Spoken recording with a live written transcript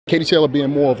Katie Taylor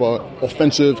being more of a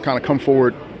offensive kind of come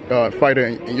forward fighter,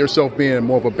 and yourself being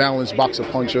more of a balanced boxer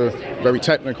puncher, very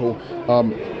technical.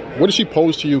 What does she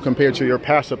pose to you compared to your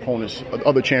past opponents,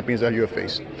 other champions that you have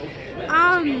faced?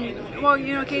 Well,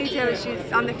 you know, Katie Taylor,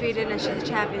 she's undefeated and she's a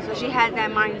champion, so she has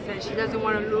that mindset. She doesn't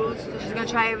want to lose, so she's going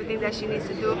to try everything that she needs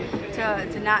to do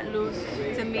to not lose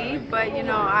to me. But, you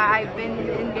know, I've been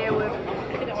in there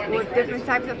with different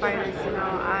types of fighters. You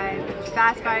know,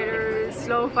 fast fighters,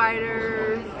 slow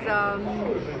fighters,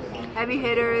 heavy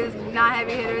hitters, not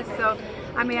heavy hitters. So,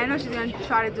 I mean, I know she's going to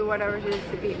try to do whatever it is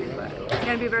to beat me, but it's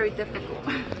going to be very difficult.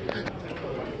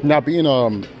 Now, being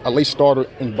a late starter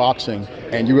in boxing,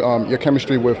 and your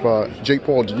chemistry with Jake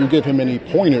Paul, do you give him any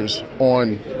pointers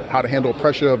on how to handle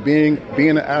pressure of being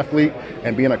an athlete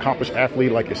and being an accomplished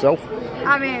athlete like yourself?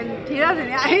 I mean, he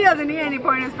doesn't need any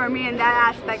pointers from me in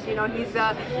that aspect. You know, he's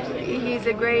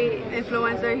a great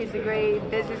influencer. He's a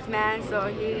great businessman, so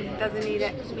he doesn't need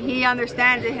it. He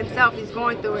understands it himself. He's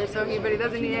going through it, so he really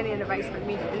doesn't need any advice from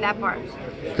me in that part.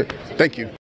 Thank you.